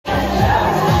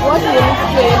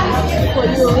for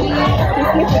you to sleep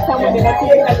with someone you're not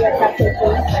physically attracted to.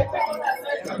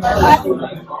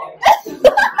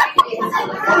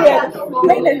 Yeah,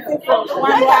 plain and simple.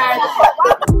 One word.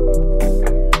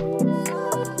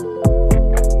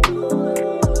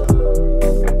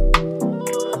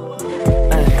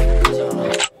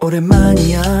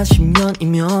 오랜만이야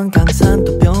 10년이면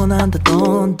강산도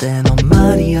변한다던데 넌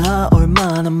말이야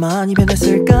얼마나 많이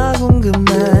변했을까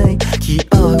궁금해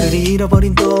기억을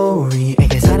잃어버린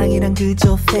도리에게 사랑이란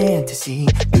그저 fantasy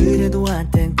그래도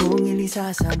한땐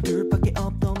 01243 둘밖에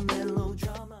없던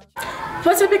멜로드라마.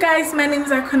 What's up you guys, my name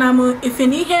is Eckra Namu if you're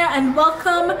new here, and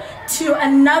welcome to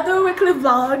another weekly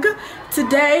vlog.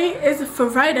 Today is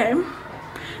Friday,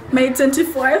 May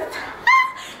 24th.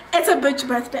 It's a bitch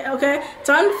birthday, okay? It's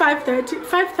on 5:30,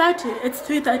 it's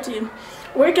 3:30.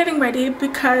 We're getting ready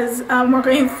because we're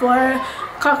going for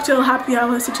cocktail happy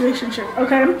hour situationship,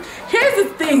 okay? Here's the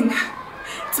thing,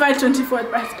 it's my 24th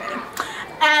birthday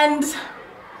and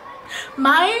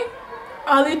my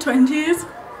early 20s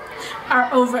are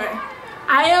over.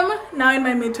 I am now in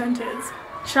my mid-20s.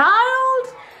 Child!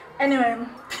 Anyway,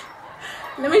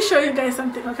 let me show you guys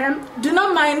something, okay? Do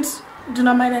not mind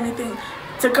anything.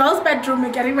 It's a girl's bedroom, we're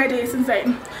getting ready, it's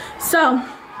insane. So,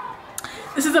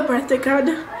 this is a birthday card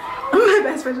my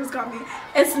best friend just got me.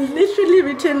 It's literally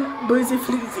written Boozy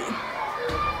Floozy.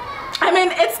 I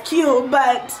mean, it's cute,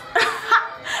 but...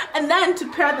 and then to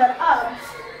pair that up...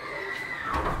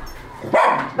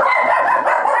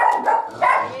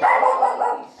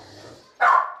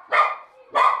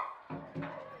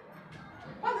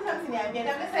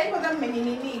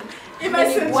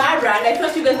 I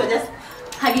thought you guys were just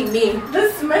hugging me.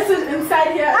 This message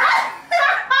inside here.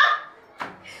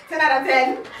 10 out of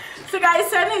 10. So guys,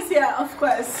 Sen is here, of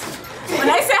course. When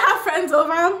I say have friends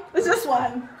over, it's just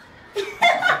one.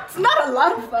 It's not a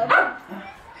lot of them.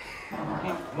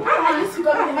 I used to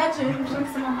go and imagine drink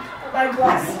some by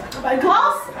glass. By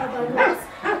glass? Or by glass?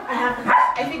 I haven't.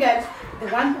 I figured the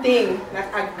one thing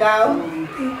that a girl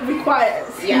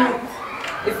requires. Yeah.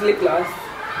 Is lip gloss.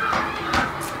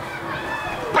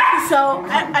 So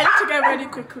I need to get ready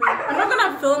quickly. I'm not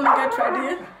gonna film and get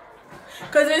ready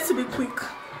because it needs to be quick.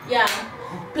 Yeah.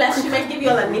 Plus she might give you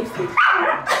all a lipstick.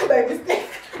 By mistake.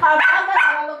 I've done that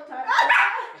a lot of times.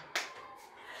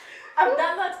 I've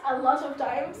done that a lot of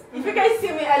times. If you guys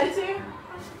see me editing,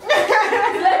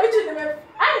 let me to the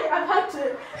I've had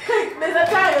to. There's a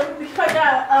time before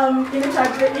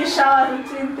you shower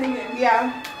routine thing.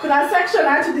 Yeah. Could I section I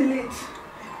had to delete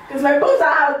because my bones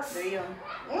are out. There you go.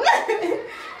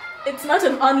 It's not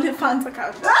an OnlyFans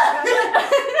account.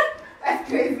 That's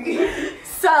crazy.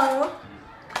 So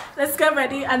let's get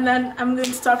ready and then I'm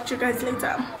going to talk to you guys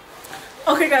later.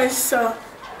 Okay guys, so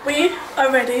we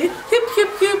are ready. Hip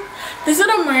hip hip. This is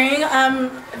what I'm wearing.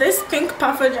 This pink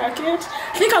puffer jacket.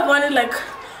 I think I've worn it like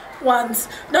once.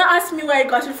 Don't ask me where I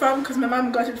got it from because my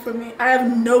mom got it for me. I have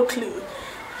no clue.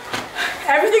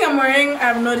 Everything I'm wearing,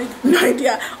 I have no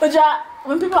idea. Oja,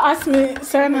 when people ask me,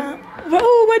 Serena,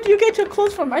 oh, where do you get your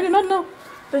clothes from? I do not know.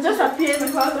 They just appear in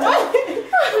the closet.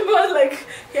 But like,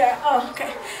 yeah, oh,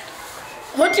 okay.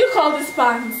 What do you call these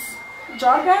pants?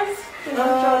 Joggers?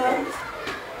 Joggers.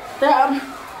 They're,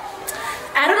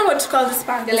 I don't know what to call these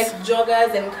pants. They're like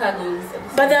joggers and cargos.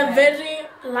 But they're very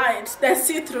light. They're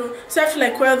see-through. So I have to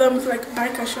like wear them with like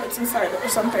biker shorts inside or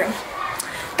something.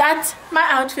 That's my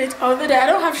outfit over there. I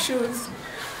don't have shoes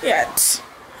yet.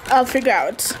 I'll figure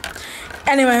out.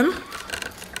 Anyway,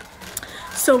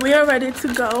 so we are ready to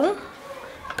go.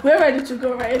 We're ready to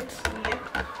go, right?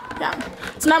 Yeah.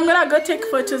 So now I'm gonna go take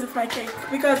photos of my cake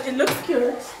because it looks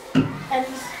cute and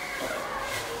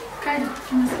kind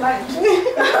of like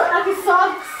like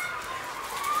socks.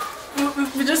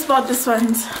 We just bought this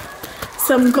ones.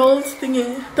 Some gold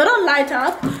thingy. They don't light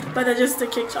up, but they're just the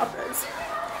cake toppers.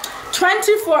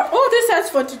 24. Oh, this says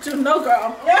 42. No,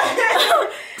 girl.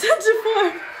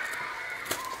 24.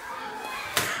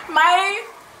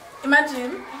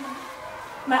 Imagine,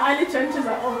 my early 20s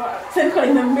are over. Senko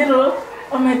in the middle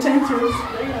of my 20s.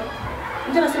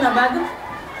 You gonna see my bag?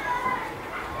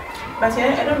 But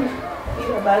yeah, I don't need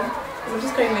a bag. I'm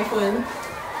just carrying my phone.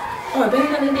 Oh, I bet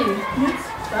you're gonna need it. Yes.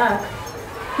 Bag.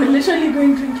 We're literally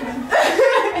going drinking.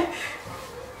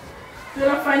 You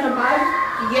wanna find a bag?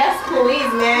 Yes,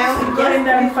 please, ma'am. Go in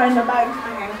there and find a bag.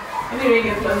 Okay. Let me read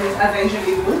your clothes as I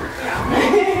usually do.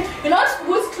 Yeah. You know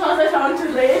whose closet I want to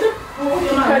raid?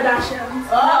 The Kardashians.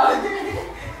 Oh!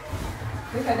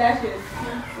 The Kardashians.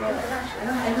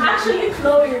 Yeah. Actually,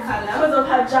 Chloe, because of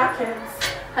her jackets.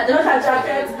 Not her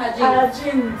jackets, her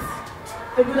jeans.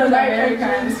 The Good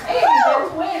Americans. Hey, they're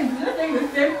twins. They're saying the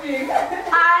same thing.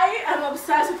 I am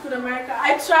obsessed with Good America.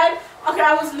 I tried. Okay,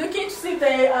 I was looking to see if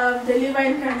they deliver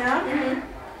in Kenya.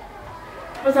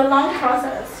 It was a long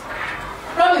process.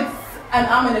 Probably it's an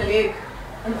arm and a leg.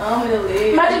 An arm and a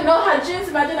leg. Imagine no her jeans.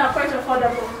 Imagine are quite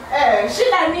affordable. She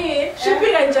like me.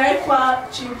 Shipping and giant quite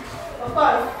cheap. Of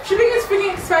course. Shipping is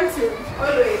freaking expensive.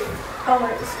 Always.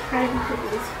 Always. Crazy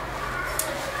cookies.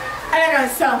 Anyway,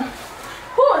 so,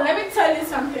 let me tell you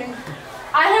something.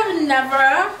 I have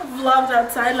never vlogged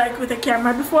outside like with a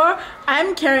camera before.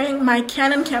 I'm carrying my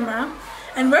Canon camera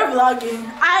and we're vlogging.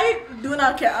 I do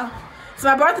not care. It's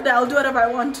my birthday. I'll do whatever I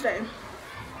want today.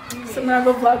 So I'm gonna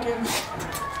go vlogging.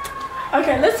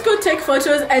 Okay, let's go take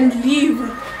photos and leave.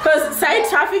 Because side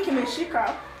traffic in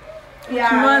Meshika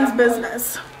runs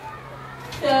business.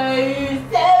 Okay.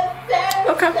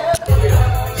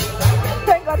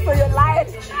 Thank God for your light.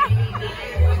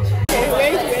 Okay,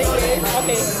 wait.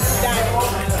 Okay, done.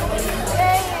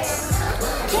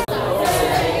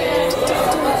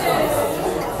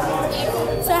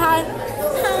 Say hi.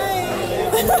 Hi.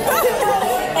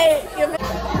 Hey, give me.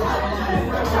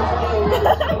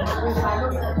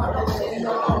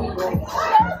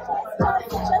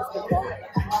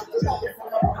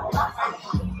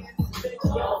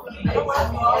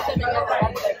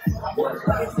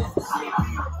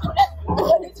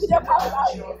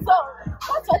 So,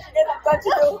 that's what you end up going to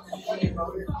do.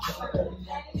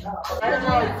 I don't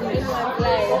know. It's in one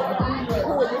place.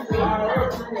 Who would this be?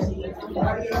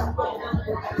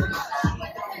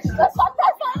 That's what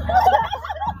that's what.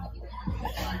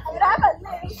 I mean, I have a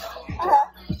list.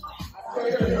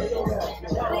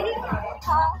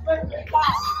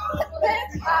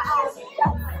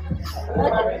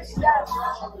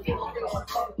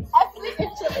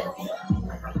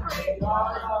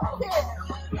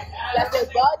 Like the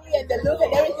body and the look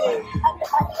and everything.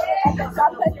 And the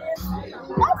company.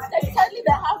 That's exactly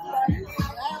the husband.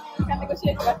 You can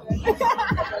negotiate with that.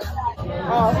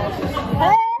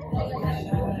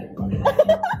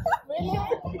 Really?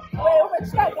 Wait,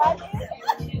 which guy got it?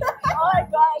 Oh my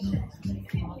gosh.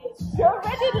 You're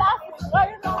already laughing. Why are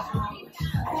you laughing?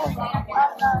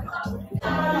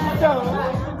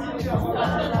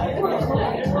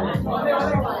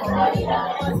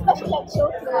 Especially like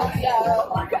children.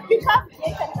 Yeah. Because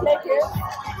they can play games,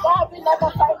 why have we never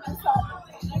find this out?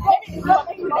 Maybe it's not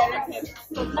making sense.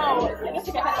 No, I guess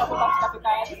you can have a box of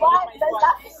Why does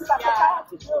that mean that have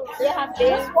to do? They have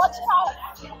Just watch out.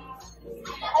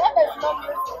 And then there's no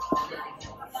music.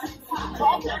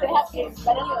 Well, actually, they have games,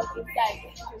 but only on inside.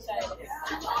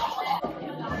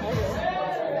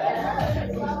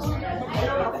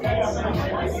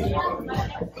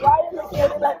 Why are you looking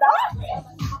at it like that?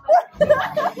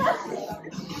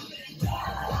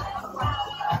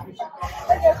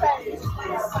 Look at friends.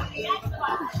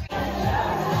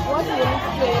 What do you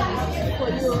say for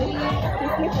you to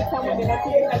sleep with someone you're not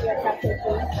physically attracted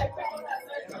to?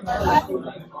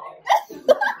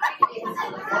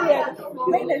 Yeah,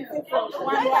 make them simple.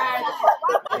 One word.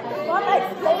 One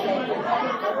explaining.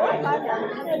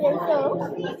 Okay, so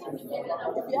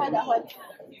If you had a hot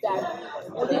dad,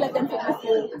 would you let them take you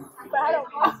through? but I don't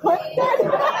know.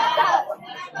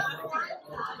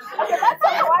 Okay, that's a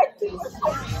white thing.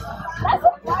 That's a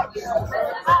white thing.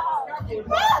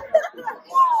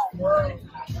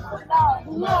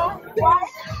 No, white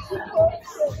people.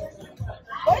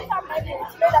 Boys are making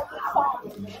it made up with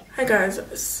fun. Hi guys,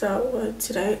 so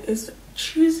today is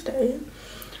Tuesday.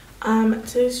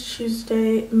 Today's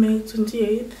Tuesday, May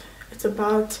 28th. It's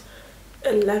about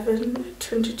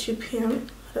 11:22 p.m.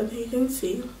 I don't think you can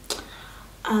see.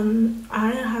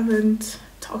 I haven't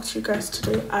talked to you guys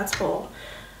today at all.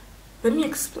 Let me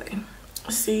explain.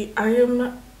 See, I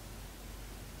am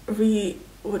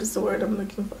what is the word I'm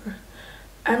looking for?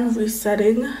 I'm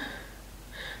resetting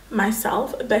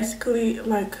myself. Basically,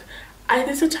 like,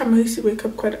 there's a time I used to wake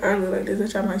up quite early. Like, there's a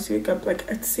time I used to wake up like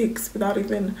at 6 without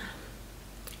even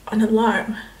an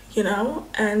alarm, you know?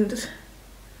 And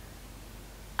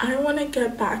I want to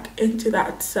get back into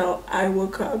that. So I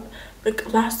woke up,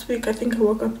 like last week, I think I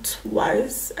woke up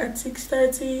twice at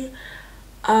 6:30.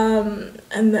 And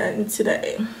then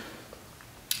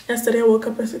yesterday I woke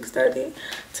up at 6:30.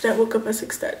 Today I woke up at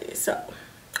 6:30. So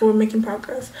we're making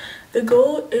progress. The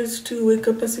goal is to wake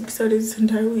up at 6:30 this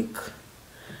entire week.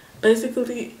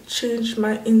 Basically change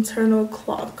my internal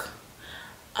clock.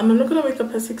 I'm not gonna wake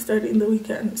up at 6:30 in the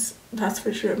weekends, that's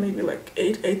for sure. Maybe like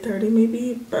 8:30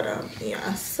 maybe, but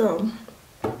yeah. So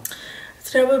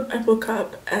today I woke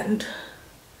up and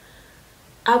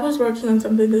I was working on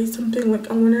something. There's something like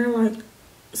I want to like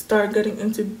start getting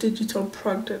into digital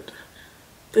product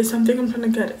there's something I'm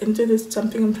trying to get into. There's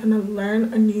something I'm trying to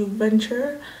learn, a new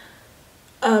venture,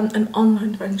 an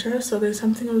online venture. So there's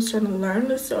something I was trying to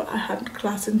learn. So I had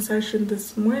class in session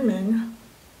this morning,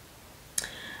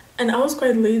 and I was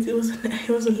quite lazy. It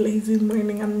was a lazy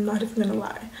morning, I'm not even gonna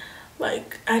lie.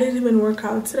 Like, I didn't even work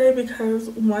out today because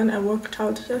one, I worked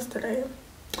out yesterday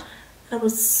and I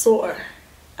was sore.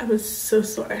 I was so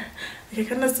sore. Like, I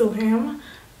kind of still am,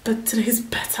 but today's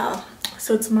better.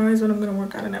 So tomorrow is when I'm gonna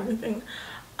work out and everything.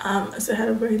 So I had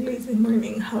a very lazy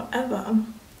morning. However,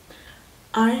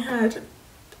 I had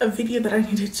a video that I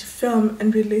needed to film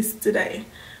and release today,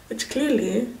 which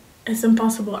clearly is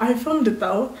impossible. I filmed it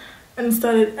though and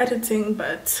started editing,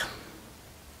 but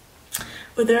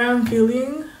with where I'm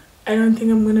feeling, I don't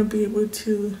think I'm gonna be able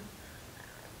to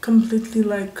completely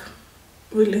like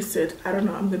release it. I don't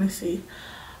know, I'm gonna see.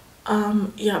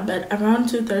 Yeah, but around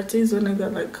 2:30 is when I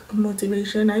got like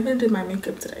motivation. I even did my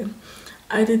makeup today.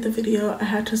 I did the video. I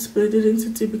had to split it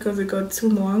into two because it got too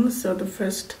long. So the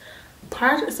first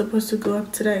part is supposed to go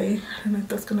up today. I don't know if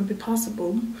that's gonna be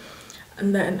possible.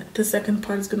 And then the second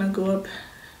part is gonna go up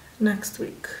next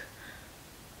week.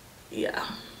 Yeah.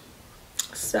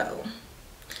 So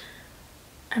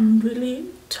I'm really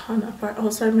torn apart.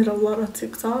 Also, I made a lot of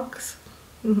TikToks.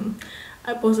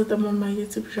 I posted them on my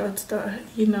YouTube shorts that,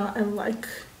 you know, I like,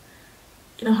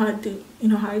 you know how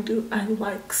I do, I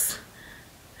likes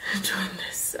doing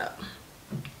this. So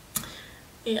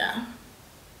yeah,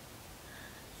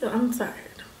 I'm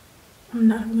tired. I'm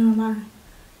not even gonna lie,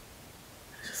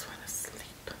 I just want to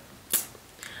sleep,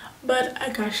 but I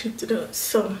got shit to do.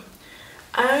 So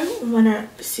I wanna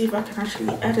see if I can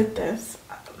actually edit this,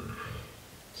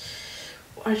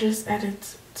 or just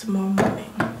edit tomorrow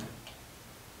morning.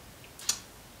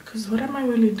 Because what am I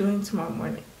really doing tomorrow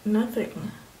morning?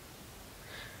 Nothing.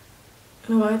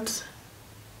 You know what?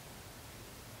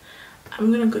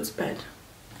 I'm gonna go to bed.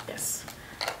 Yes,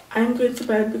 I'm going to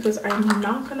bed because I'm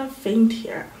not gonna faint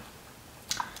here.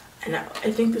 And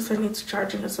I think this one needs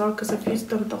charging as well because I've used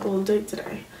them the whole day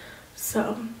today.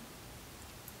 So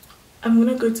I'm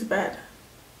gonna go to bed,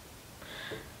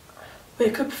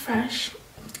 wake up fresh,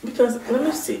 because let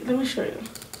me show you.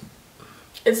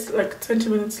 It's like 20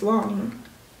 minutes long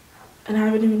and I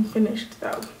haven't even finished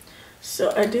though.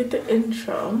 So I did the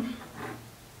intro.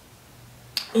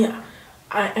 Yeah,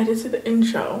 I edited the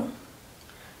intro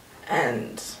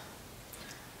and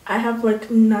I have like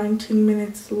 19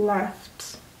 minutes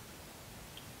left,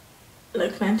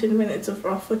 like 19 minutes of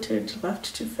raw footage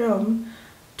left to film,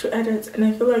 to edit. And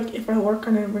I feel like if I work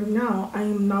on it right now, I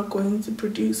am not going to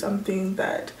produce something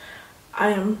that I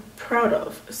am proud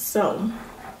of. So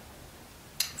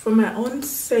for my own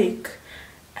sake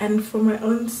and for my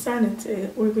own sanity,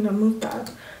 we're gonna move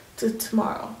that to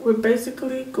tomorrow. We're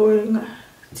basically going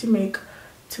to make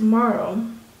tomorrow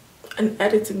an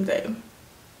editing day.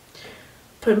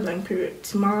 Point blank period.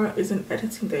 Tomorrow is an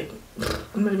editing day.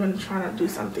 I'm not even trying to do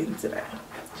something today.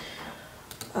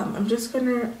 I'm just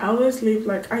gonna, I always leave,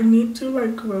 like, I need to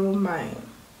like grow my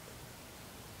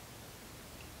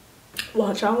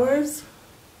watch hours.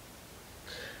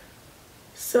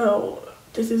 So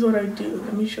this is what I do.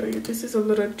 Let me show you. This is a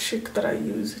little trick that I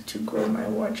use to grow my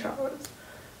watch hours.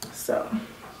 So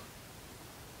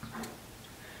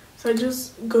I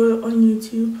just go on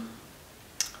YouTube.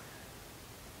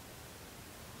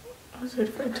 I was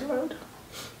waiting for it to load.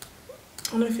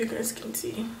 I don't know if you guys can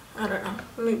see. I don't know.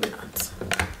 Maybe not.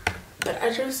 But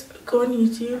I just go on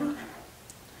YouTube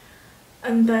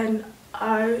and then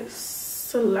I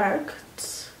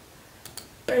select,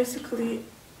 basically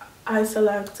I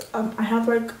select, I have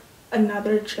like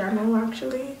another channel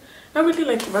actually. Not really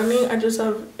like running, I just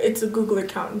have, it's a Google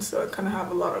account, so I kind of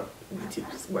have a lot of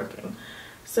YouTubes working.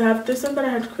 So I have this one that I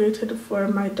had created for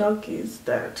my doggies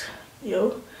that,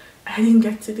 I didn't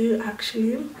get to do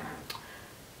actually.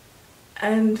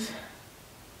 And,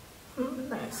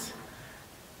 nice.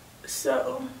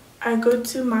 So I go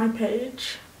to my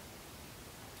page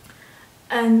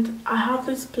and I have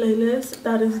this playlist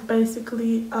that is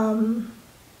basically,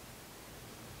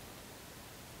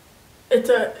 it's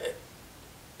a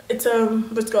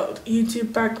what's called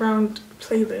YouTube background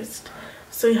playlist.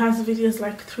 So it has videos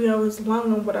like 3 hours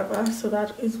long or whatever. So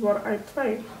that is what I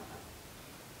play.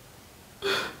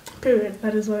 Period.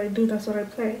 That is what I do. That's what I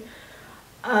play.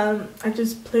 I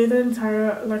just play the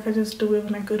entire, like I just do it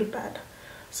when I go to bed,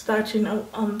 so that, you know,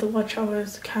 the watch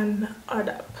hours can add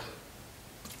up.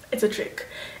 It's a trick.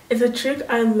 It's a trick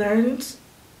I learned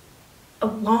a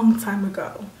long time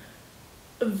ago.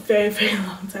 A very, very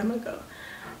long time ago.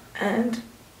 And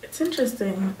it's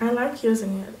interesting. I like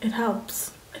using it. It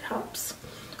helps. It helps.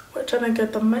 We're trying to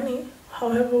get the money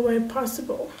however way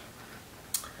possible.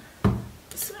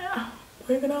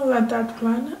 we're gonna let that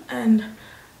plan, and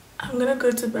I'm gonna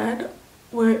go to bed.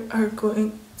 We are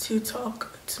going to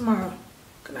talk tomorrow.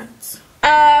 Good night.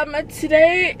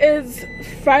 Today is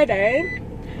Friday,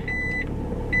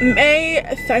 May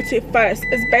 31st.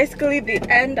 It's basically the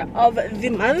end of the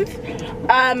month.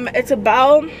 It's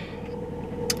about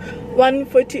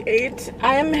 1:48.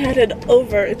 I am headed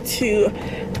over to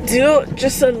do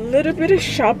just a little bit of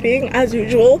shopping as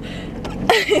usual.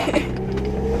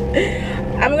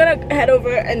 I'm gonna head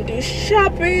over and do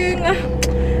shopping.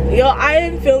 Yo, I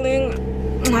am feeling,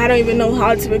 I don't even know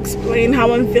how to explain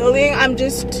how I'm feeling.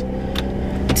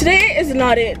 Today is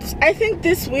not it. I think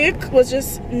this week was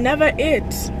just never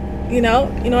it. You know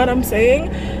what I'm saying?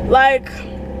 Like,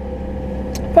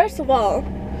 first of all,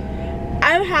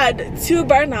 I've had 2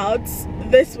 burnouts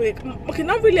this week. Okay,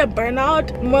 not really a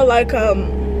burnout, more like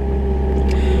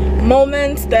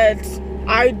moments that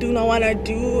I do not want to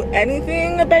do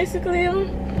anything, basically.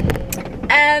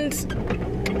 And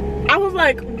I was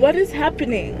like, what is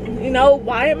happening?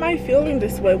 Why am I feeling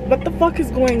this way? What the fuck is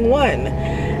going on?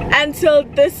 Until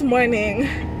this morning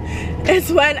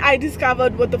is when I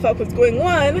discovered what the fuck was going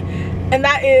on, and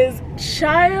that is,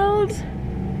 child,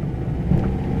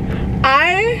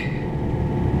 I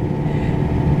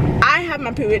have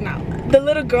my period now. The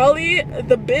little girly,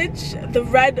 the bitch, the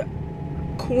red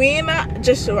queen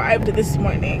just arrived this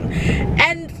morning,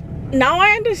 and now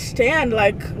I understand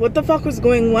like what the fuck was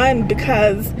going on,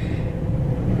 because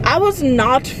I was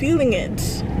not feeling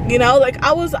it. Like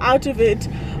I was out of it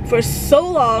for so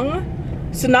long.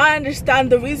 So now I understand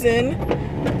the reason,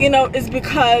 is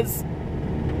because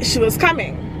she was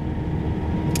coming.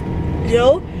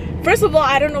 First of all,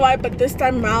 I don't know why, but this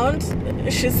time around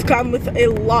she's come with a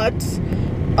lot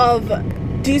of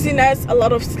dizziness, a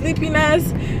lot of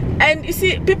sleepiness. And you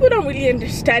see, people don't really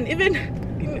understand, even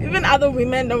other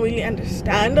women don't really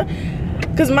understand,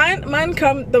 because mine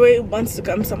come the way it wants to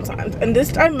come sometimes. And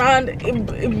this time around,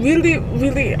 it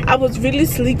really, I was really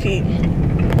sleepy.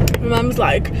 My mom's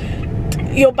like,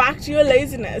 you're back to your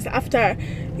laziness after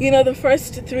the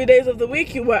first 3 days of the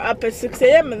week you were up at 6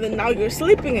 a.m. and then now you're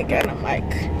sleeping again. I'm like,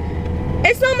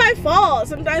 it's not my fault.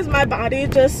 Sometimes my body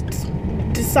just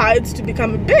decides to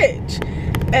become a bitch,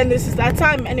 and this is that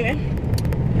time. Anyway,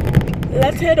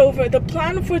 let's head over. The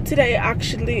plan for today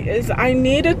actually is I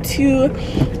needed to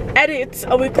edit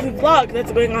a weekly vlog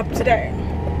that's going up today.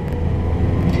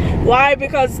 Why?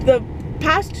 Because the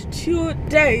past 2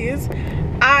 days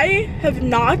I have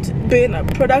not been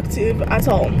productive at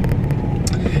all.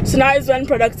 So now is when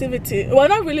productivity, well,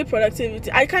 not really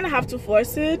productivity, I kind of have to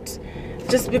force it,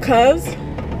 just because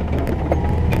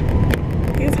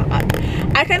he's hot.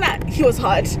 He was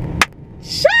hot.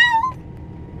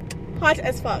 Hot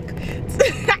as fuck.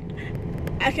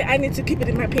 Okay, I need to keep it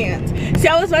in my pants. See,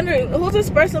 I was wondering, who's this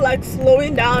person like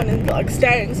slowing down and like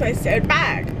staring? So I stared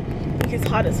back. He's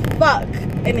hot as fuck.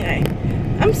 Anyway,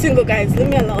 I'm single, guys, leave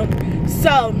me alone.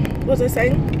 So, what was I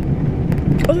saying?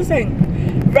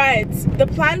 Right, the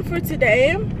plan for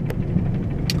today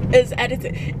is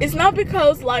editing. It's not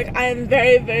because like I am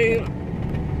very,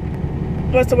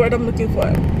 what's the word I'm looking for,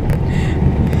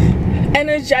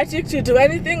 energetic to do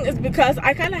anything. Is because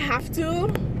I kind of have to.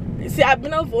 See, I've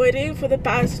been avoiding for the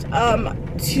past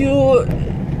 2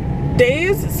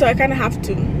 days, so I kind of have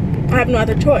to. I have no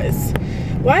other choice.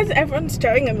 Why is everyone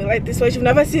staring at me like this? Like, you've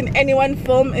never seen anyone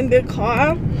film in their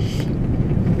car?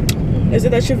 Is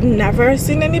it that you've never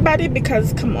seen anybody?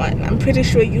 Because come on, I'm pretty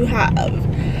sure you have.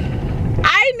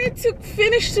 I need to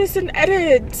finish this and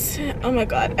edit. Oh my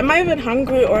god, am I even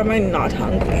hungry or am I not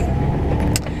hungry?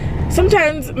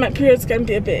 Sometimes my periods can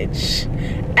be a bitch.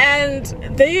 And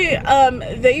they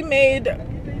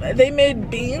made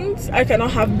beans. I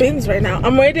cannot have beans right now.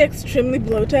 I'm already extremely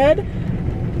bloated.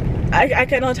 I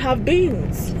cannot have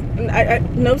beans.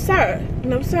 No sir,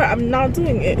 I'm not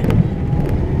doing it.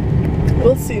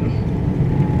 We'll see.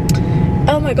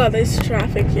 Oh my god, there's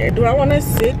traffic here. Do I want to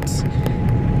sit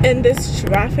in this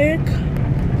traffic?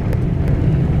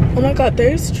 Oh my god,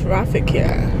 there's traffic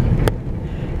here.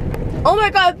 Oh my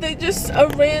god, they just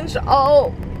arranged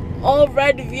all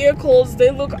red vehicles. They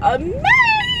look amazing.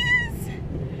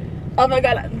 Oh my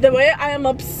god, the way I am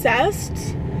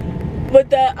obsessed with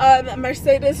the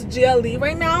Mercedes GLE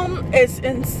right now is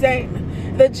insane.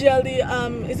 The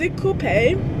GLE, is it coupe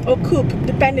or coupe,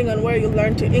 depending on where you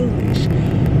learn to English.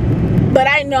 But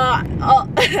I know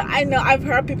I've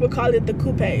heard people call it the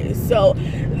coupe. So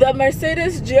the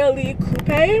Mercedes GLE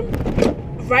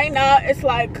coupe right now, it's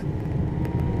like,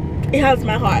 it has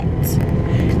my heart.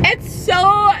 It's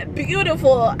so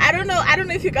beautiful. I don't know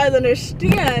if you guys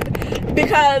understand,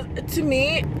 because to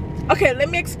me, okay, let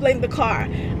me explain the car.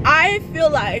 I feel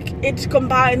like it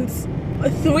combines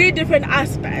three different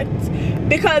aspects,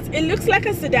 because it looks like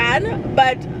a sedan,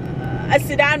 but a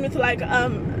sedan with like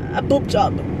a boob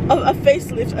job, a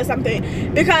facelift or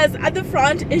something, because at the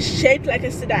front it's shaped like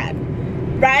a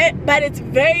sedan, right? But it's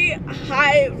very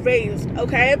high raised,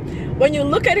 okay? When you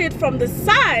look at it from the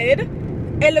side,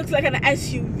 it looks like an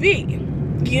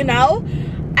SUV, you know?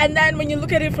 And then when you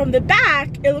look at it from the back,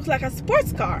 it looks like a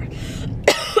sports car.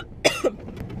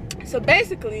 So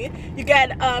basically, you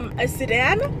get a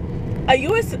sedan, a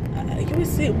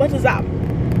USC, what is that?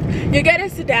 You get a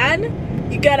sedan,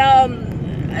 you get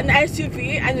an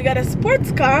SUV, and you get a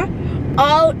sports car,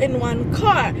 all in one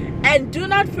car. And do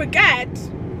not forget,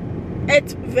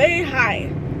 it's very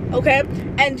high, okay?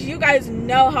 And you guys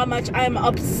know how much I'm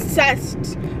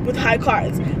obsessed with high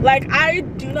cars. Like, I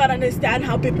do not understand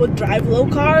how people drive low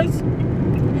cars.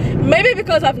 Maybe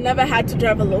because I've never had to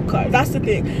drive a low car. That's the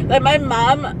thing. Like, my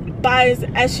mom buys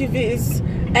SUVs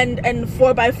and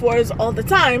 4x4s all the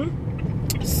time.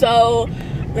 So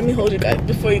let me hold you guys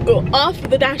before you go off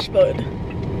the dashboard.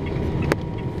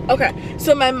 Okay,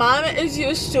 so my mom is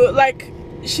used to, like,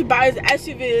 she buys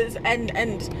SUVs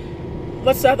and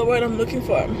what's the other word I'm looking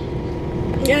for?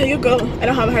 Yeah, you go, I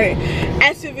don't have a hurry.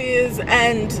 SUVs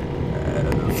and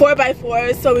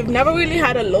 4x4s. So we've never really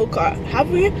had a low car, have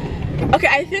we? Okay,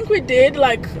 I think we did,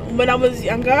 like, when I was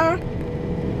younger.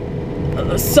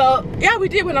 So yeah, we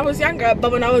did when I was younger,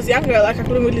 but when I was younger, like, I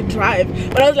couldn't really drive.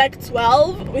 When I was like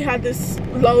 12, we had this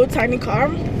low tiny car.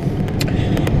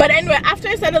 But anyway, after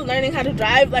I started learning how to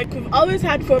drive, like, we've always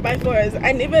had 4x4s.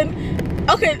 And even,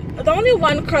 okay, the only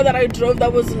one car that I drove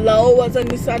that was low was a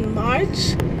Nissan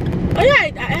March. Oh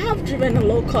yeah, I have driven a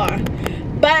low car,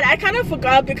 but I kind of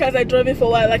forgot because I drove it for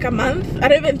what, like a month? I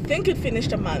don't even think it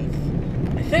finished a month.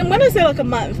 I think I'm gonna say like a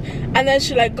month. And then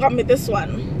she like got me this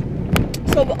one.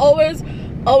 So I've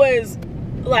always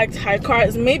liked high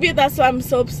cars. Maybe that's why I'm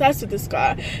so obsessed with this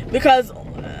car, because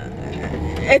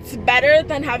it's better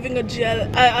than having a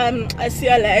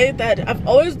CLA that I've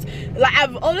always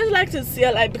liked a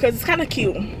CLA because it's kind of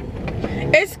cute.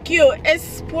 It's cute, it's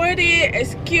sporty,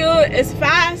 it's cute, it's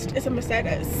fast, it's a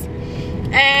Mercedes.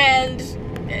 And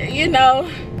you know,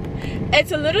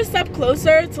 it's a little step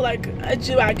closer to like a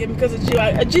G-Wagon, because a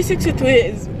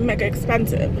G63 is mega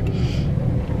expensive.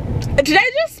 Did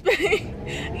I just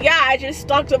yeah, I just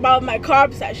talked about my car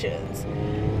obsessions.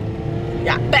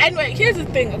 Yeah, but anyway, here's the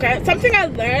thing, okay? Something I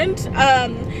learned,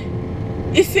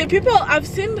 you see, people, I've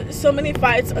seen so many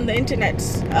fights on the internet,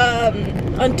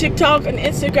 on TikTok, on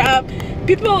Instagram,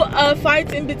 people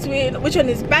fighting between which one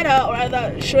is better, or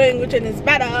rather showing which one is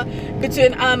better,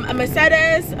 between a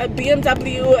Mercedes, a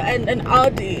BMW, and an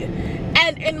Audi.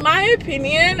 And in my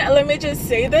opinion, let me just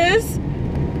say this,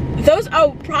 those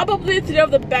are probably three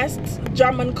of the best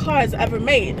German cars ever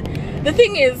made. The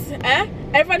thing is,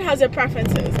 everyone has their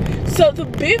preferences. So the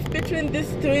beef between these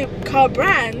three car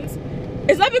brands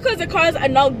is not because the cars are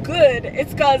not good,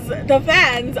 it's because the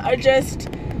fans are just,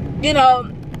 you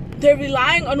know, they're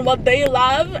relying on what they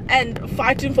love and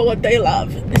fighting for what they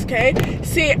love, okay?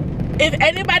 See, if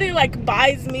anybody like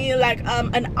buys me like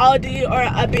an Audi or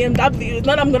a BMW, it's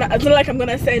not like I'm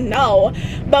gonna say no,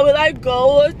 but will I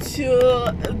go to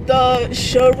the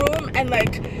showroom and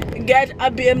like get a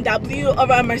BMW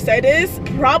over a Mercedes?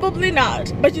 Probably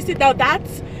not. But you see, now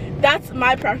that's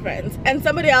my preference, and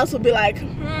somebody else will be like,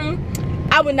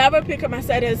 I would never pick a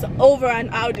Mercedes over an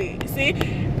Audi. See,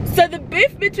 so the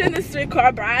beef between these three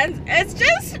car brands, it's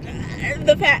just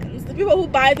the fans, the people who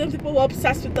buy them, people who are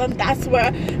obsessed with them. That's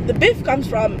where the beef comes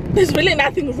from. There's really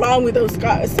nothing wrong with those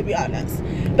cars, to be honest,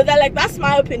 but they're like, that's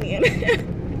my opinion.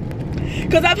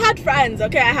 Because I've had friends,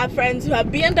 okay, I have friends who have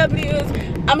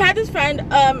BMWs. I had this friend,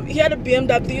 he had a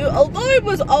BMW, although it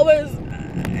was always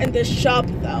in the shop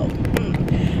though.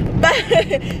 But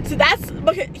so that's,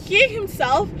 but he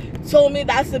himself told me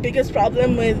that's the biggest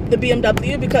problem with the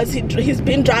BMW, because he's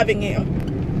been driving it.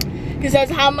 He says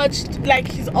how much, like,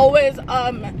 he's always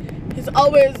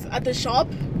at the shop,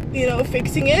 you know,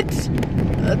 fixing it.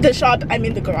 The shop, I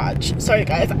mean the garage. Sorry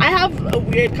guys, I have a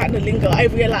weird kind of lingo. I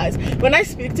realize when I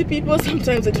speak to people,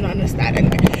 sometimes I do not understand.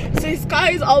 Anyway, so his car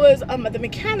is always at the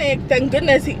mechanic. Thank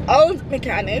goodness he owns a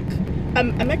mechanic.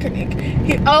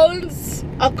 He owns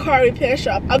a car repair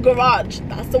shop, a garage.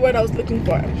 That's the word I was looking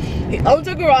for. He owns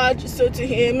a garage, so to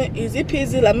him, easy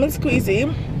peasy lemon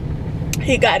squeezy,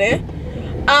 he got it.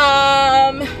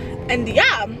 And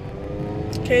yeah,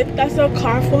 okay, that's a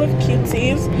car full of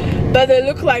cuties, but they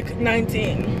look like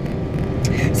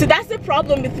 19. So that's the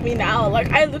problem with me now.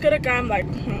 Like, I look at a guy, I'm like,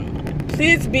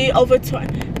 please be over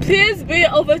 20, please be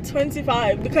over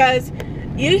 25, because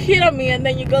you hit on me and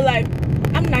then you go like,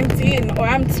 I'm 19 or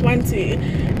I'm 20.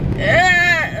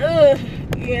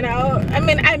 you know. I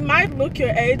mean, I might look your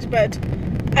age, but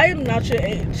I am not your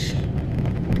age.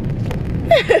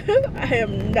 I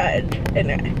am not.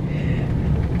 Anyway.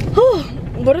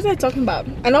 What was I talking about?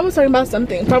 I know I was talking about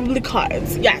something, probably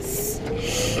cars. Yes.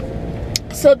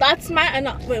 So that's my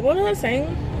wait, what was I saying?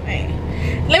 Wait.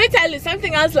 Let me tell you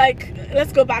something else. Like,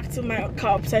 let's go back to my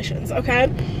car obsessions, okay?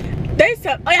 They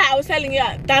said, oh yeah, I was telling you,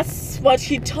 that's what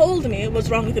he told me was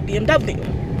wrong with the BMW.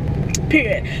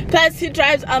 Period. Plus he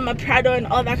drives a Prado and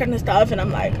all that kind of stuff, and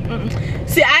I'm like,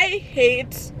 see, I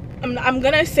hate, I'm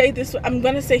gonna say this, I'm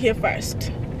gonna say here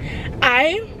first,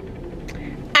 I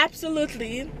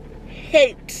absolutely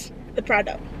hate the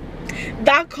Prado.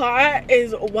 That car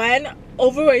is, one,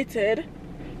 overrated.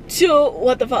 Two,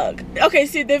 what the fuck. Okay,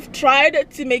 see, they've tried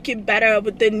to make it better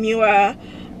with the newer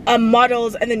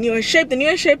models and the newer shape. The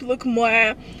newer shape look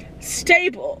more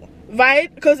stable,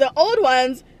 right? Because the old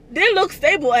ones didn't look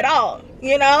stable at all,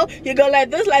 you know. You go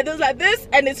like this, like this, like this,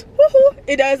 and it's woohoo,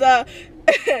 it does a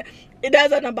it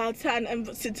does an about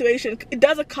turn situation. It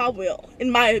does a cartwheel,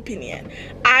 in my opinion.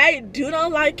 I do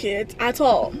not like it at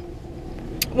all.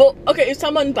 Well, okay, if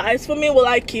someone buys for me, will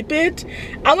I keep it?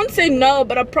 I wouldn't say no,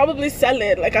 but I'll probably sell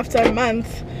it like after a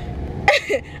month.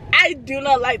 I do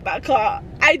not like that car.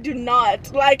 I do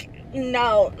not. Like,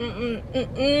 no.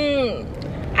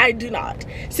 I do not.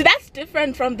 See, that's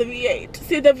different from the V8.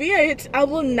 See, the V8, I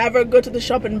will never go to the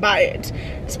shop and buy it.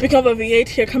 Speaking of a V8,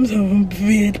 here comes a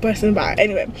V8 person by.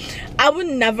 Anyway, I would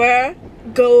never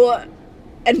go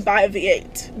and buy a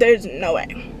V8. There's no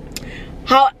way.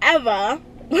 However,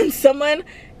 when someone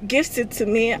gifts it to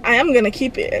me, I am gonna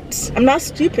keep it. I'm not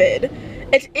stupid.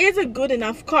 It is a good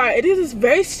enough car. It is a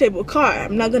very stable car,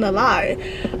 I'm not gonna lie,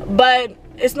 but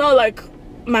it's not like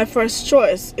my first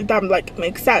choice, if that like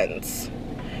makes sense.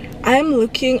 I am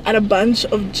looking at a bunch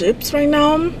of Jeeps right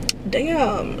now.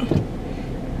 Damn,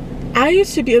 I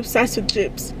used to be obsessed with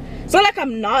Jeeps. So like,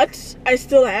 I'm not, I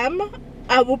still am.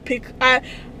 I will pick,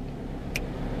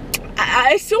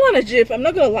 I still want a Jeep, I'm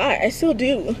not gonna lie, I still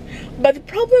do. But the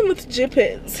problem with Jeep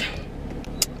is,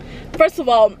 first of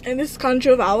all, in this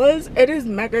country of ours, it is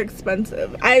mega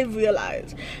expensive. I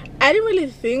realized I didn't really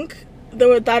think they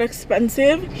were that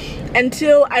expensive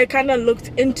until I kind of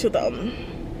looked into them.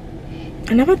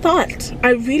 I never thought,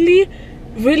 I really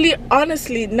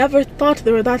honestly never thought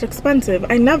they were that expensive.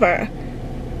 I never.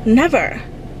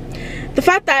 The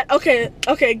fact that,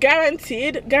 okay,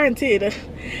 guaranteed,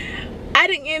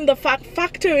 adding in the fact,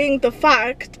 factoring the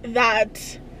fact that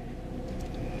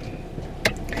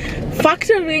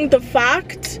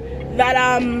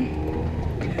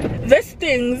these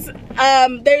things,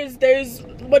 there's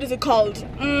what is it called,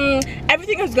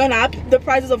 everything has gone up, the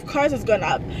prices of cars has gone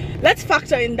up. Let's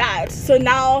factor in that. So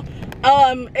now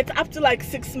it's up to like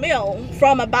 6 mil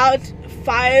from about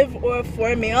 5 or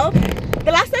 4 mil.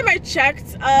 The last time I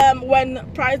checked, when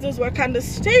prices were kind of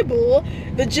stable,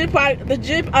 the Jeep, I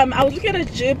was looking at a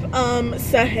Jeep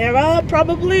Sahara,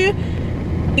 probably.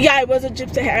 Yeah, it was a Jeep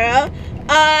Sahara.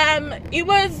 It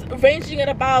was ranging at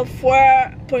about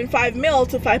 4.5 mil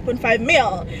to 5.5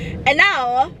 mil, and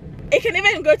now it can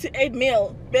even go to 8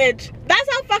 mil, bitch. That's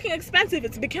how fucking expensive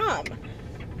it's become.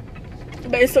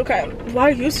 But it's okay. Why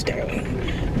are you staring?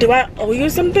 Do I owe you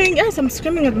something? Yes, I'm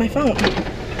screaming at my phone.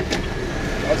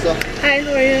 What's up? Hi,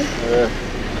 how are you?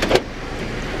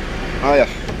 Oh yeah.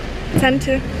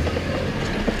 10-2.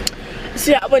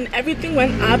 So yeah, when everything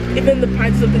went up, even the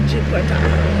prices of the Jeep went up.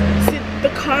 See, the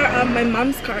car, my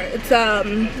mom's car, it's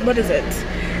what is it?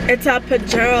 It's a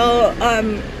Pajero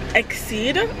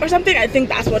Exceed or something. I think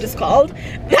that's what it's called.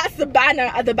 That's the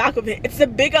banner at the back of it. It's the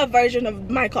bigger version of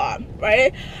my car,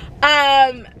 right?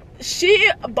 She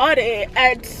bought it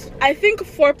at, I think,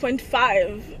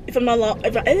 4.5, if I'm not wrong.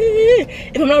 If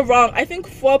I'm not wrong, I think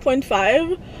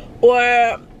 4.5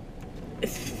 or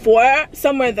 4,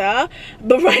 somewhere there.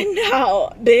 But right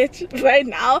now, bitch, right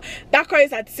now, that car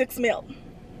is at 6 mil.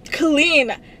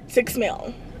 Clean 6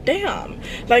 mil. Damn,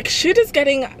 like shit is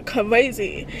getting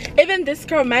crazy. Even this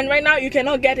car, man, right now you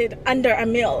cannot get it under a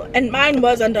mil, and mine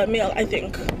was under a mil. I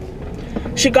think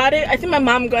she got it, I think my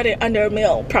mom got it under a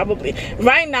mil, probably.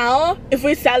 Right now, if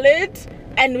we sell it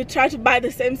and we try to buy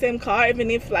the same car, even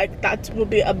if like that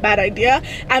would be a bad idea,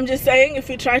 I'm just saying, if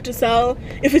we sell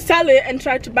it and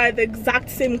try to buy the exact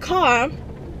same car,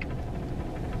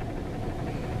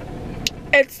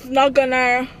 it's not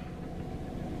gonna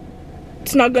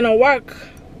work.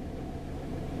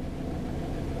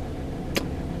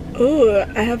 Ooh,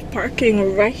 I have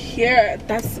parking right here.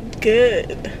 That's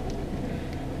good.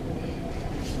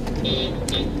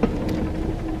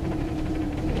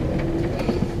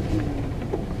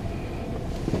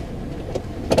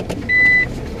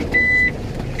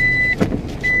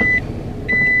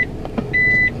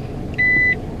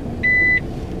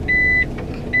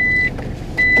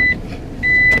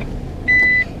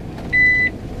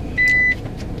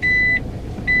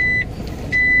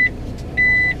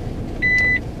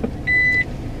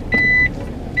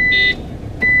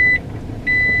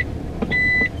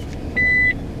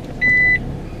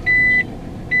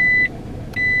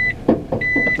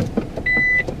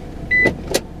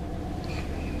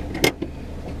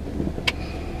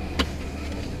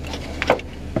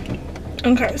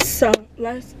 Okay, so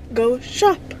let's go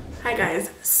shop. Hi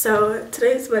guys, so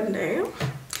today's Monday.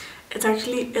 It's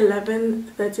actually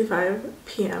 11:35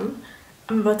 p.m.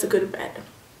 I'm about to go to bed.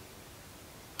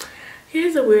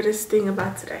 Here's the weirdest thing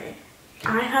about today.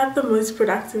 I had the most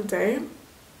productive day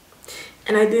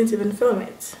and I didn't even film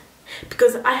it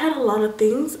because I had a lot of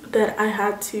things that I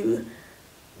had to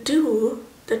do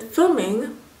that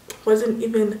filming wasn't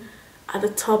even at the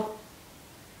top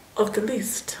of the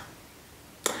list.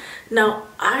 Now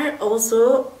I'm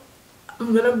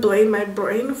gonna blame my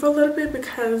brain for a little bit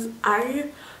because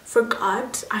I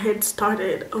forgot I had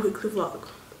started a weekly vlog,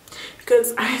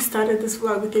 because I started this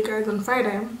vlog with you guys on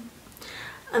Friday,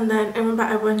 and then I remember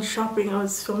I went shopping. I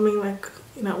was filming like,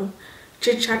 you know,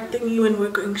 chit-chat thingy when we're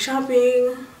going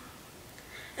shopping,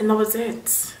 and that was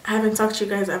it. I haven't talked to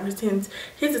you guys ever since.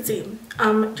 Here's the thing,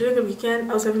 during the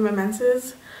weekend I was having my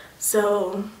menses,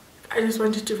 so I just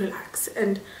wanted to relax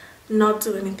and not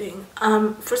do anything.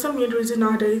 For some weird reason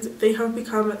nowadays they have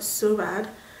become so bad,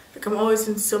 like I'm always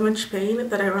in so much pain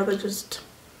that I rather just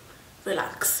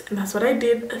relax, and that's what I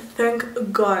did.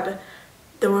 Thank God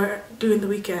they were during the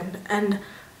weekend, and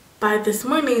by this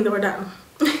morning they were done.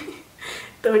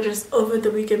 They were just over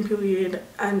the weekend period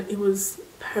and it was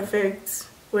perfect.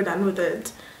 We're done with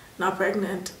it. Not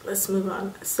pregnant. Let's move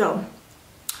on. So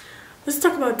let's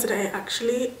talk about today.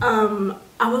 Actually,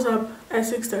 I was up at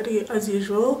 6:30 as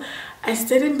usual. I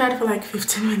stayed in bed for like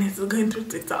 15 minutes going through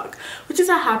TikTok, which is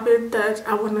a habit that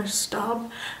I want to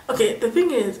stop. Okay, the thing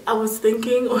is, I was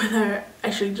thinking whether I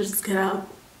should just get up.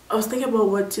 I was thinking about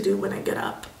what to do when I get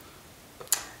up.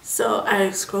 So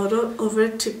I scrolled over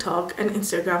TikTok and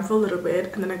Instagram for a little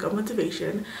bit, and then I got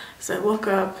motivation. So I woke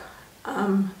up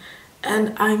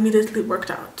and I immediately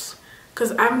worked out.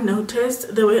 Because I've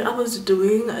noticed the way I was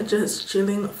doing just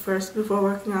chilling first before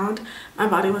working out, my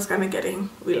body was kind of getting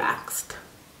relaxed.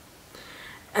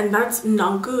 And that's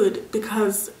not good,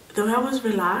 because the way I was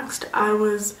relaxed, I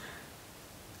was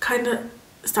kind of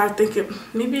start thinking,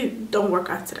 maybe don't work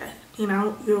out today. You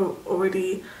know, you're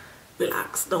already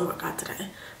relaxed, don't work out today.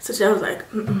 So today I was like,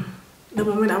 The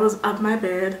moment I was up my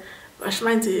bed, brushed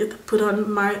my teeth, put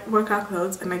on my workout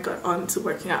clothes, and I got on to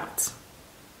working out.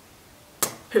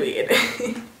 Period.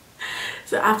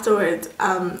 So afterwards,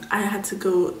 I had to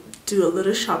go do a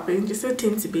little shopping, just a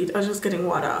teensy bit. I was just getting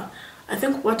water. I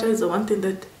think water is the one thing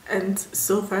that ends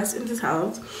so fast in this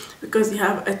house, because you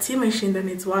have a tea machine that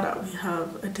needs water, we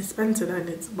have a dispenser that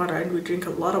needs water, and we drink a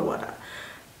lot of water.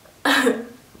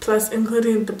 Plus,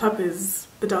 including the puppies,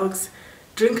 the dogs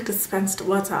drink dispensed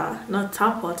water, not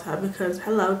tap water, because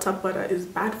hello, tap water is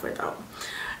bad for them.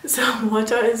 So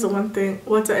water is the one thing,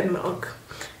 water and milk,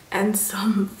 and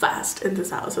some fast in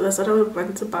this house. So that's what I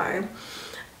went to buy.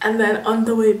 And then on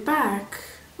the way back,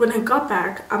 when I got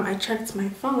back, I checked my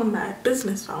phone, my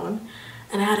business phone,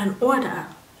 and I had an order,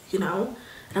 you know,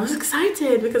 and I was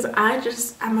excited because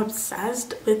I'm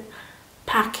obsessed with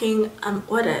packing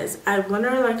orders. I want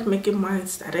to like make it more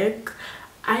aesthetic.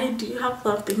 I do have a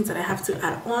lot of things that I have to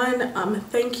add on,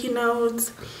 thank you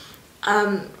notes.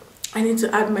 I need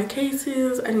to add my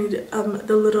cases. I need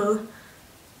the little,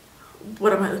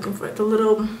 what am I looking for? The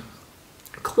little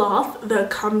cloth that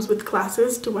comes with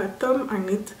glasses to wipe them. I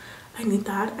need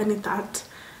that, and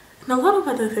a lot of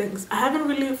other things. I haven't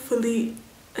really fully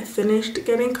finished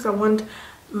getting, because I want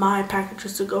my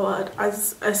packages to go out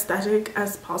as aesthetic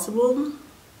as possible.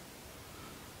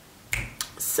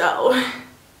 So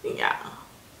yeah,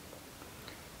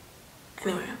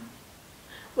 anyway,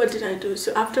 what did I do?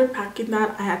 So after packing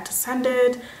that, I had to send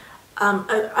it.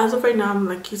 As of right now, I'm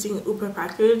like using Uber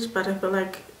package, but I feel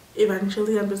like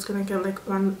eventually I'm just gonna get like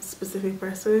one specific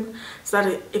person, so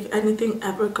that if anything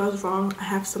ever goes wrong, I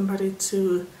have somebody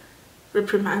to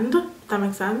reprimand, if that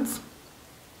makes sense.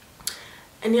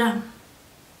 And yeah,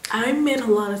 I made a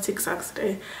lot of TikToks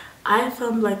today. I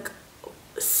filmed like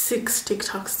 6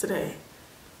 TikToks today,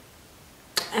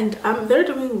 and they're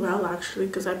doing well actually,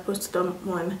 because I posted them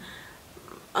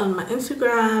on my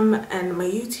Instagram and my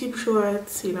YouTube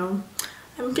shorts. You know,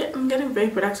 I'm getting very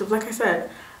productive. Like I said,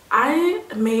 I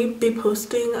may be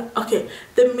posting, okay,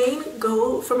 the main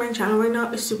goal for my channel right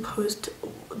now is to post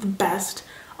the best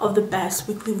of the best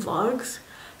weekly vlogs.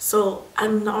 So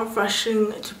I'm not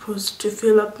rushing to post to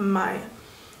fill up my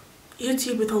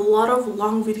YouTube with a lot of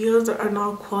long videos that are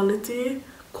not quality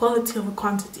over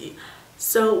quantity.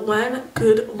 So one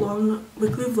good long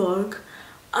weekly vlog,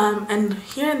 and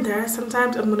here and there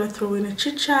sometimes I'm gonna throw in a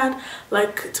chit chat.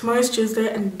 Like tomorrow's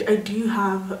Tuesday, and I do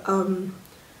have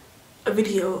a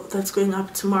video that's going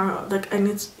up tomorrow. Like I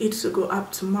need it to go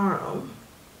up tomorrow.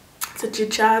 It's a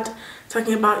chit chat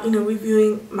talking about, you know,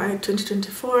 reviewing my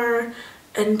 2024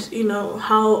 and you know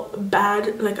how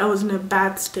bad, like I was in a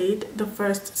bad state the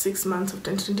first 6 months of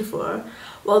 2024,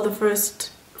 well the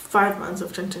first 5 months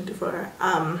of 2024.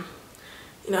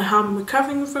 You know how I'm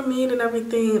recovering from it and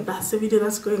everything. That's the video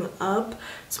that's going up.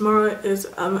 Tomorrow is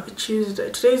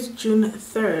Tuesday. Today is June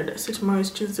 3rd, so tomorrow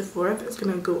is Tuesday 4th. It's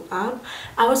gonna go up.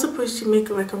 I was supposed to make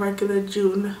like a regular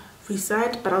June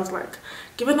reset, but I was like,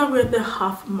 given that we're at the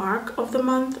half mark of the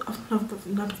month, not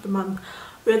of the month,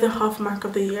 we're at the half mark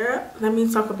of the year, let me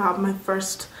talk about my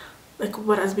first, like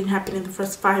what has been happening the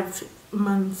first 5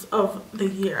 months of the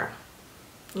year,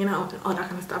 you know, all that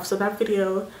kind of stuff. So that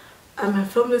video, I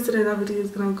filmed it today. That video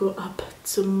is gonna go up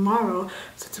tomorrow.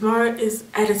 So tomorrow is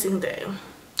editing day.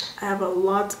 I have a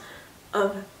lot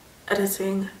of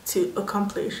editing to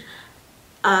accomplish,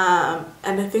 and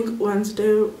I think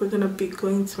Wednesday we're gonna be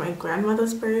going to my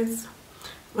grandmother's place.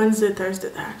 Wednesday, Thursday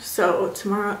there. So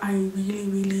tomorrow I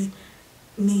really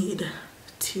need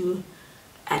to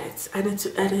edit. I need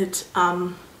to edit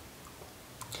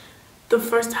the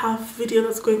first half video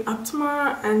that's going up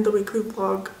tomorrow and the weekly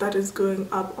vlog that is going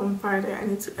up on Friday. I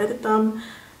need to edit them,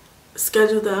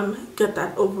 schedule them, get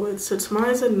that over with. So tomorrow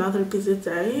is another busy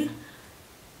day.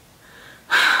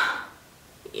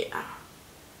 Yeah.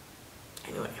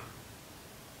 Anyway.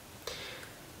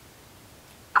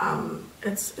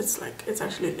 It's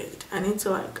actually late. I need to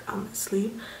like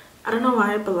sleep. I don't know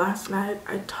why, but last night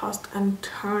I tossed and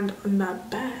turned on that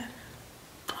bed.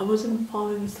 I wasn't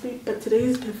falling asleep, but today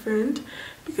is different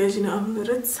because, you know, I'm a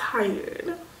little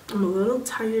tired. I'm a little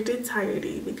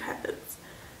tired-y because,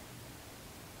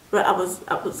 but I was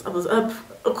up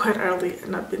quite early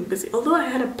and I've been busy. Although I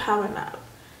had a power nap.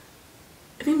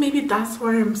 I think maybe that's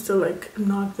why I'm still like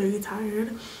not very tired.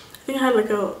 I think I had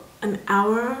like an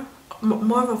hour,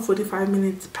 more of a 45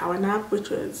 minutes power nap,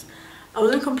 which was, I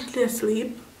wasn't completely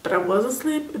asleep, but I was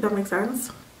asleep, if that makes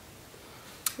sense.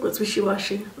 It was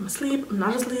wishy-washy. I'm asleep, I'm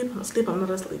not asleep, I'm asleep, I'm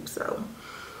not asleep. So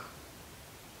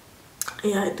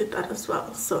yeah, I did that as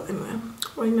well. So anyway,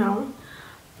 right now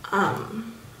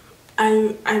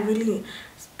I really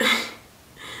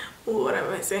what am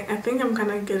I saying? I think I'm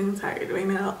kind of getting tired right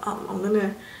now. I'm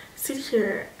gonna sit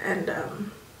here and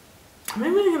am I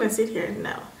really gonna sit here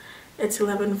now? It's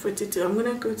 11:42. I'm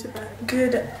gonna go to bed.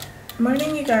 Good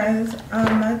morning, you guys.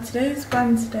 Today is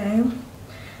Wednesday.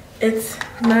 It's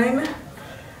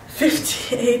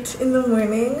 9:58 in the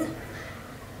morning.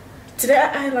 Today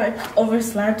I like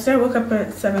overslept. Today I woke up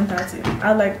at 7:30.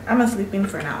 I'm sleeping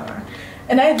for an hour,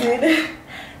 and I did.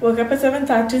 Woke up at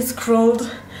 7:30,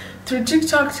 scrolled through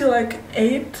TikTok till like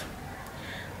 8,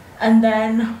 and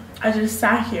then I just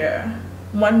sat here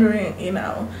wondering, you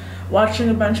know, watching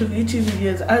a bunch of YouTube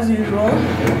videos as usual.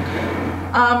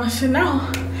 So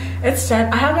now it's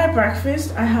 10. I have my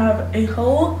breakfast. I have a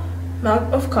whole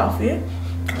mug of coffee.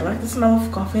 I like the smell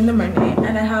of coffee in the morning,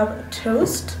 and I have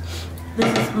toast.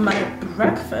 This is my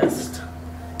breakfast.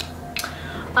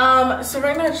 So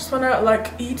right now I just want to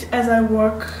like eat as I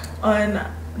work on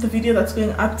the video that's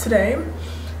going up today.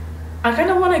 I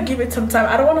kind of want to give it some time.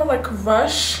 I don't want to like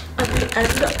rush at the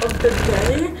end of the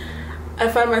day. I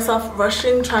find myself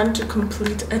rushing trying to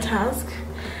complete a task,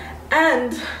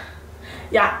 and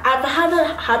yeah, I've had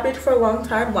a habit for a long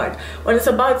time, like when it's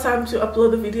about time to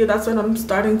upload the video, that's when I'm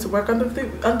starting to work on the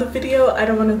video. I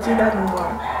don't want to do that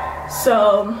anymore.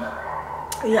 So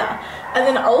yeah, and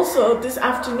then also this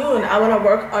afternoon I want to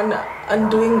work on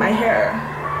undoing my hair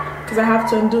because I have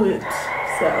to undo it.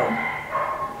 So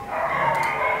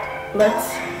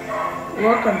let's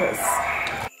work on this.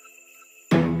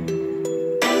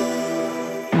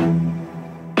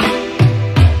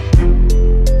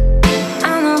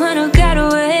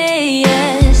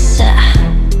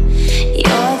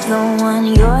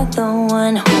 You're the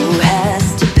one who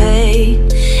has to pay.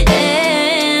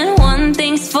 And one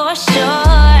thing's for sure,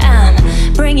 I'm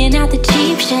bringing out the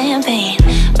cheap champagne.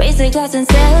 Raise a glass and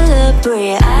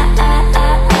celebrate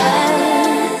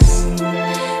us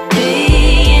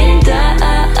being done.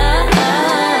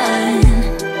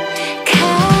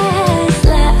 'Cause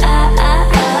love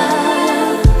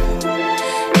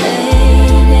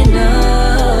ain't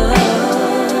enough.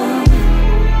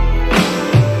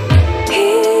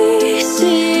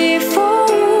 Easy for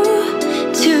you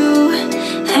to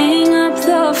hang up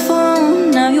the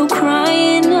phone. Now you're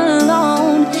crying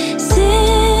alone.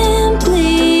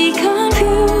 Simply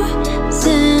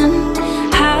confusing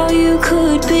how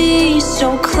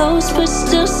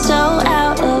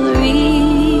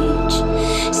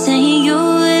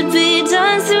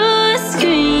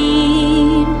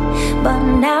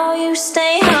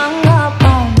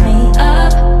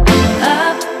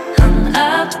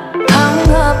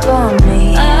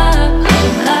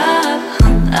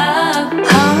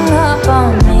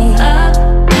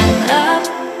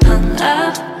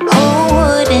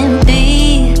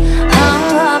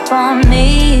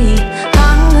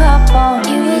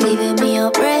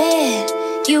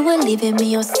you were leaving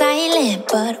me on silent,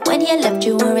 but when you left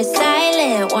you weren't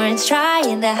silent. Weren't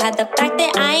trying to hide the fact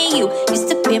that I ain't you. Used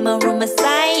to be my room a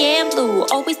cyan blue,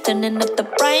 always turning up the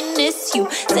brightness. You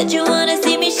said you wanna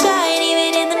see me shine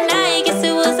even in the night. Guess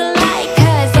it was a lie,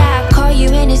 'cause I call you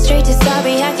and it's straight to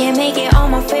sorry. I can't make it. All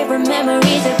my favorite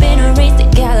memories have been erased. The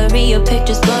gallery, your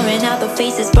pictures blurring out the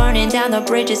faces, burning down the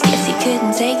bridges. Guess you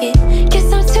couldn't take it.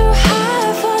 Guess I'm too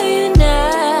high for you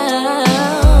now,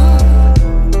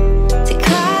 to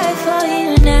cry for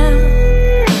you now.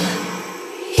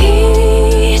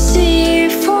 Easy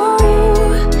for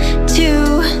you to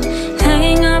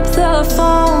hang up the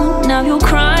phone. Now you're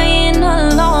crying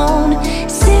alone.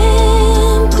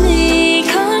 Simply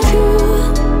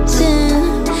confusing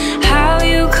how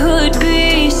you could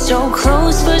be so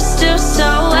close but still so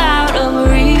out of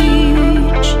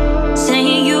reach.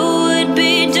 Saying you would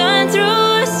be done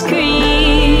through a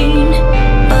screen,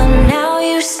 but now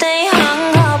you stay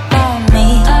hung up on me.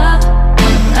 Up,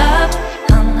 up,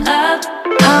 hung up,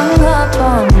 hung up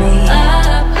on me.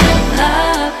 Up,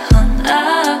 up, hung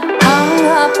up, hung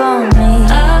up on me.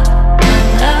 Up,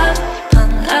 up,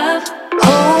 hung up.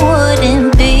 Who wouldn't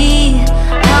be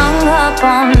hung up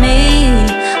on me?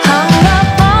 Hung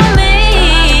up on me.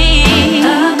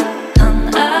 Up, hung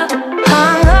up,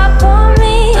 hung up on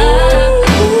me. Up,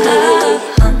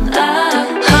 hung up,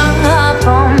 hung up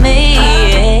on me.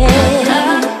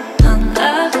 Up, hung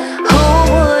up. Who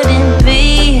wouldn't be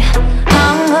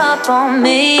hung up on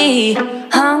me?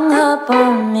 Hung up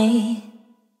on me.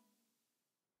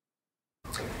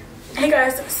 Hey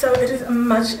guys, so it is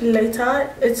much later.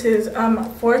 It is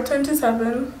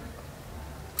 4:27,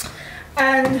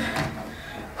 and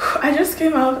I just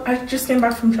came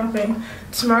back from shopping.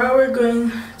 Tomorrow we're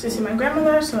going to see my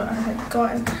grandmother, so I had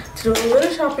gone to do a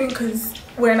little shopping because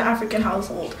we're an African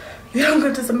household. You don't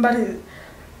go to somebody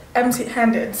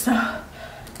empty-handed, so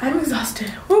I'm exhausted.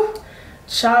 Whew.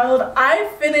 Child, I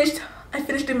finished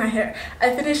doing my hair. I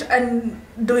finished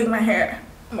undoing my hair.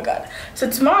 Oh my god. So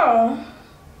tomorrow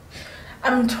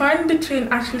I'm torn between,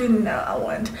 actually no, I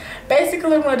won't. Basically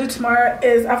what I'm gonna do tomorrow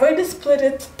is I've already split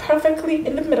it perfectly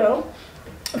in the middle.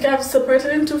 Okay, I've separated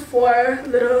it into 4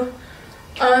 little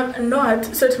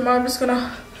knots. So tomorrow I'm just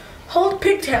gonna hold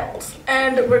pigtails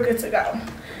and we're good to go.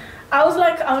 I was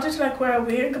like, I'll just like wear a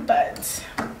wig, but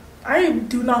I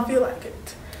do not feel like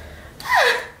it.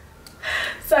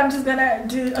 So I'm just gonna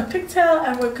do a pigtail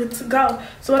and we're good to go.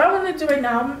 So what I want to do right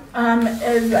now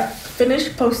is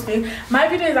finish posting. My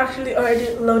video is actually already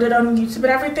loaded on YouTube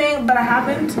and everything, but I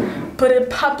haven't put it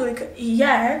public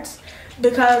yet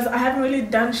because I haven't really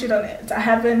done shit on it. I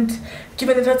haven't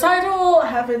given it a title, I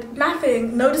haven't,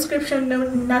 nothing, no description, no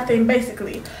nothing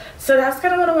basically. So that's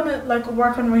kind of what I want to like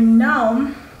work on right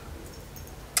now.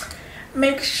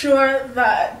 Make sure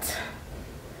that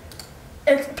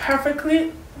it's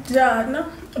perfectly done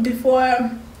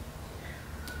before,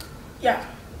 yeah.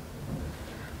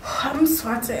 I'm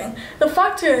sweating. The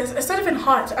fact is, it's not even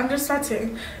hot, I'm just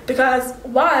sweating because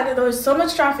one, there was so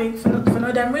much traffic for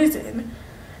no damn reason.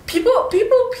 People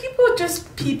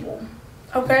just people,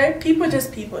 okay? People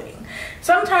just peopling.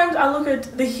 Sometimes I look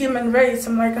at the human race,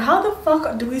 I'm like, how the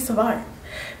fuck do we survive?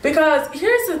 Because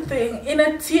here's the thing, in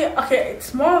a okay,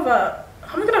 it's more of a,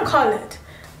 how am I gonna call it?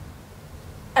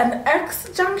 An X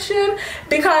junction,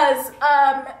 because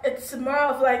it's more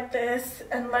of like this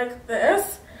and like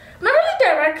this, not really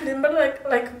directly, but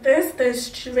like this. There's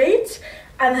straight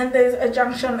and then there's a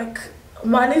junction, like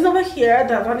one is over here,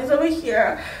 that one is over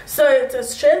here, so it's a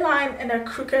straight line and a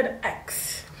crooked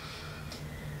X.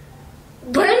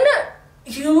 When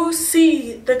you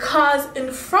see the cars in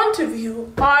front of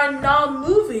you are not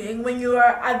moving when you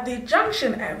are at the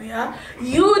junction area,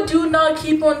 you do not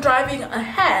keep on driving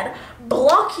ahead,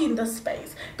 blocking the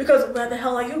space, because where the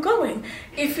hell are you going?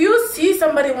 If you see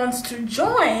somebody wants to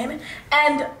join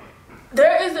and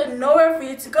there is nowhere for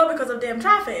you to go because of damn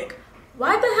traffic,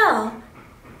 why the hell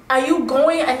are you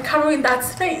going and covering that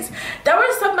space? There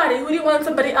was somebody who didn't want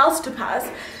somebody else to pass,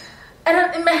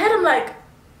 and in my head I'm like,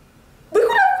 we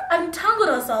could have untangled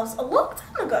ourselves a long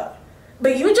time ago,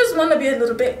 but you just want to be a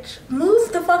little bitch.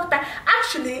 Move the fuck back.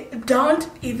 Actually, don't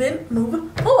even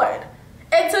move forward.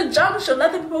 It's a junction.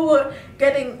 Let the people who are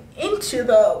getting into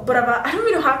the whatever, I don't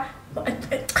even know how.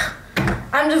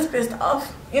 I'm just pissed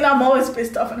off. You know, I'm always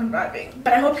pissed off when I'm driving,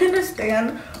 but I hope you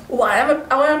understand why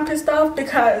I'm pissed off,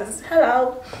 because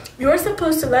hello, you're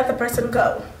supposed to let the person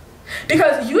go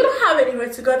because you don't have anywhere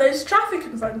to go. There's traffic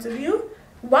in front of you.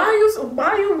 Why you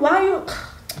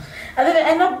and then they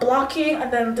end up blocking,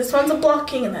 and then this one's a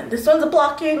blocking, and then this one's a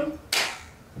blocking.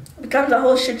 Becomes a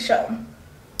whole shit show.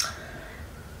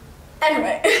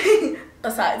 Anyway,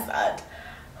 besides that,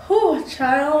 oh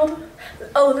child,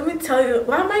 oh, let me tell you,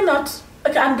 why am I not,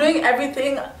 okay, I'm doing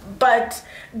everything but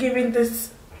giving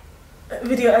this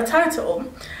video a title.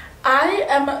 I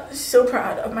am so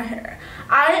proud of my hair.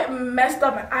 I messed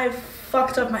up, I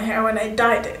fucked up my hair when I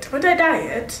dyed it. When did I dye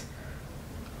it?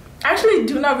 I actually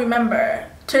do not remember.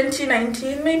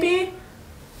 2019 maybe?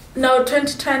 No,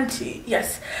 2020.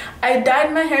 Yes, I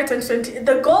dyed my hair 2020.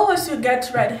 The goal was to get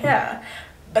red hair,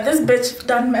 but this bitch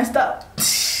done messed up.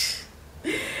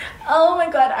 Oh my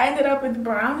god, I ended up with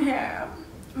brown hair.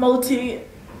 Multi,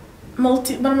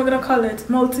 what am I gonna call it?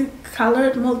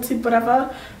 Multicolored,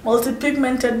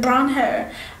 multi-pigmented brown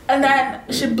hair. And then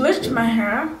she bleached my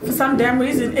hair for some damn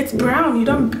reason. It's brown, you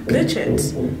don't bleach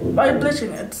it. Why are you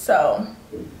bleaching it? So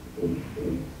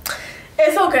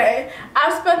it's okay.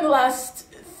 I've spent the last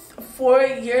 4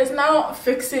 years now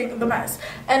fixing the mess,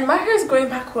 and my hair is growing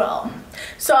back well.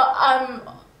 So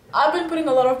I've been putting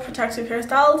a lot of protective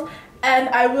hairstyles, and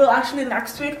I will actually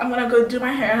next week I'm gonna go do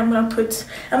my hair, and I'm gonna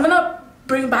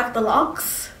bring back the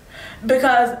locks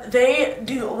because they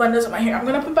do wonders on my hair. I'm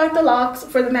gonna put back the locks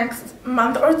for the next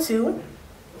month or two.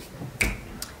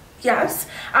 Yes,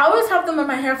 I always have them on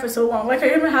my hair for so long. Like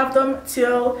I even have them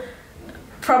till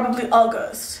probably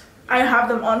August. I have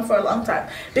them on for a long time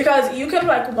because you can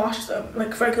like wash them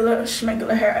like regular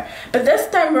schmegular hair, but this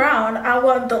time around I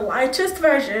want the lightest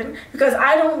version because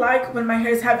I don't like when my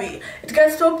hair is heavy. It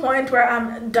gets to a point where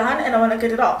I'm done and I want to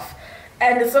get it off,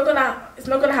 and it's not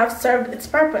gonna have served its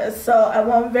purpose. So I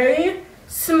want very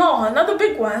small, not the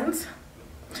big ones,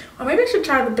 or maybe I should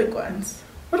try the big ones.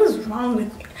 What is wrong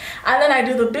with me? And then I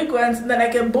do the big ones and then I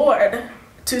get bored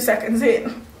 2 seconds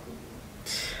in.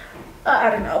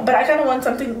 I don't know, but I kind of want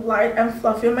something light and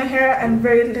fluffy in my hair and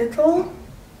very little.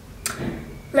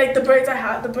 Like the braids I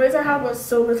had was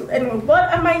so little. Anyway,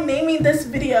 what am I naming this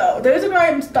video? The reason why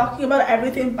I'm talking about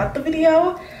everything but the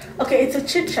video, okay, it's a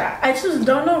chit chat. I just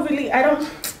don't know really. I don't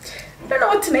know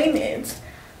what to name it.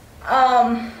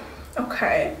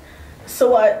 Okay,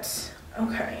 so what?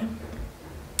 Okay,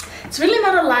 it's really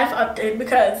not a life update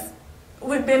because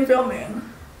we've been filming.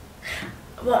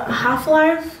 What,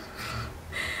 half-life?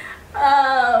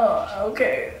 Oh,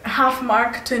 okay. Half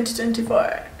mark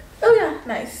 2024. Oh yeah,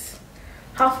 nice.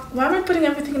 Half. Why am I putting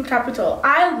everything in capital?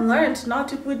 I learned not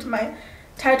to put my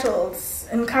titles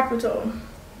in capital.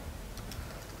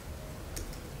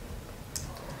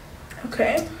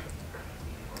 Okay.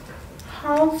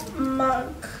 Half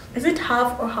mark. Is it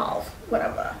half or half?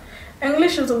 Whatever.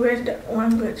 English is a weird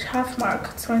language. Half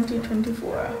mark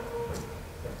 2024.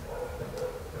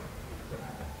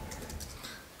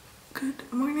 Good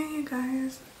morning, you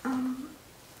guys.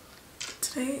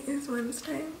 Today is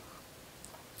Wednesday.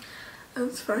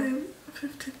 It's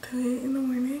 5:53 in the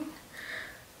morning.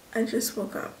 I just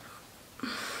woke up.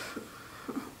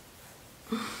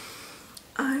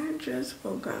 I just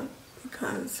woke up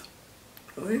because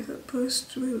we're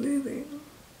supposed to be leaving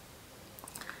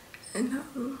in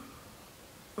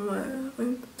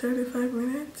in 35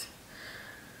 minutes.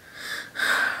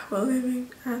 We're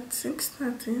leaving at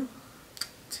 6:30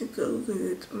 to go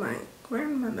visit my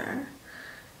grandmother.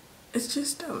 It's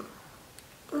just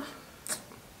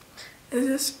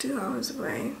 2 hours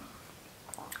away,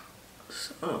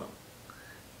 so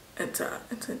it's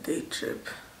a day trip,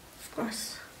 of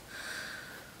course.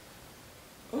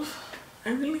 I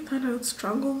really thought I would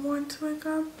struggle more to wake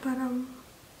up, but I'm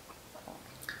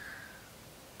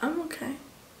okay.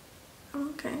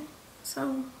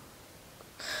 So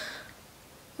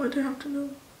what do I have to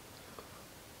do?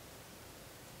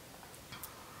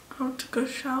 I have to go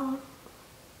shower.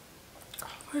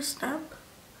 First step,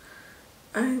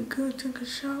 I go take a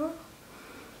shower,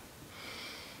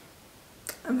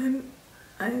 and then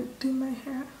I do my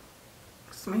hair,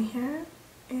 because my hair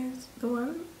is the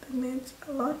one that needs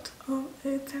a lot of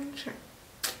attention.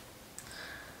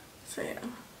 So yeah.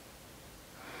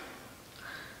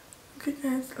 Okay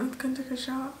guys, let's go take a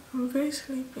shower. I'm very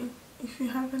sleepy, if you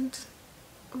haven't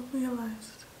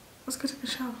realized. Let's go take a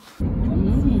shower.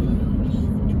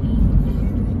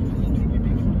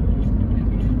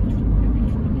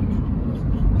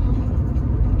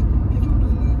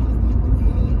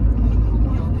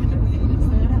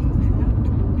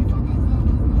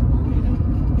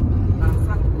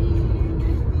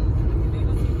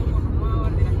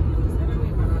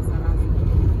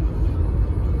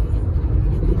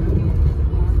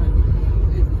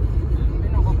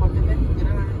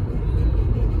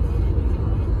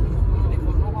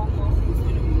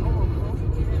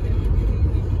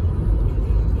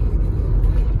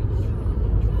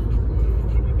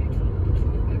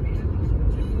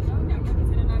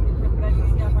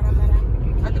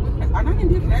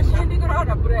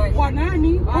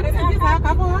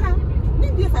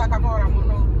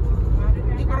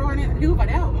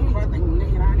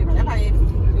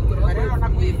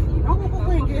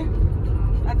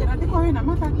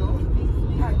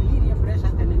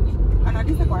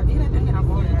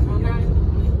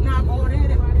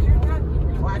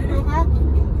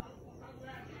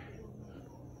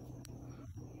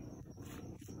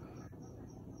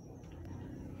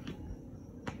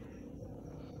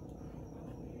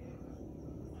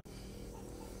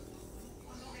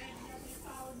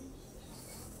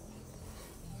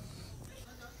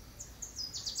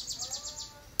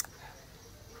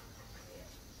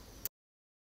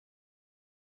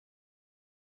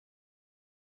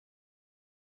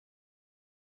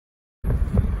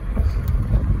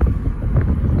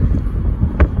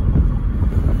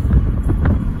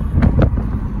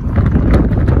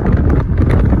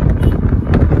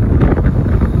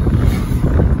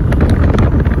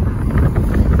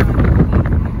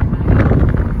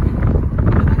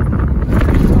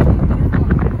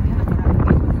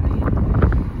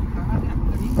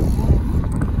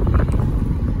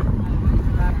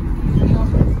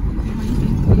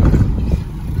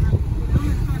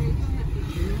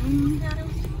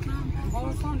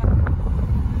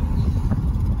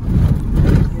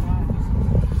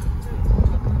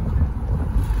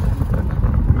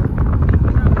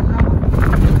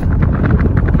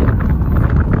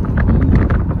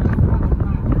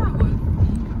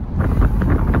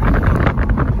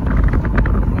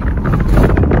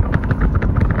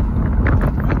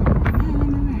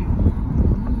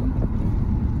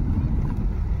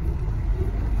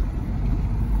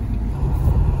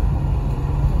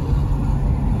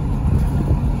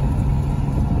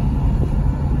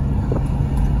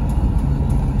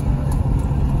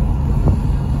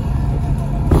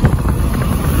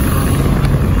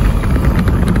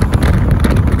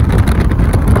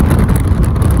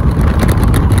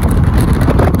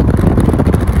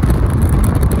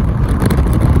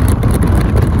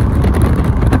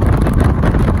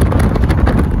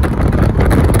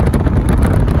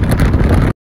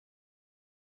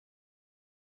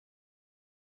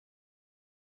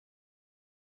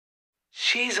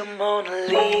 She's a Mona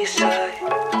Lisa.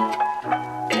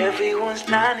 Everyone's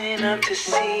lining up to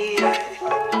see her.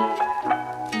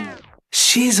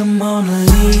 She's a Mona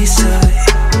Lisa.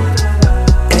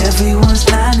 Everyone's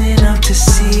lining up to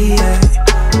see her.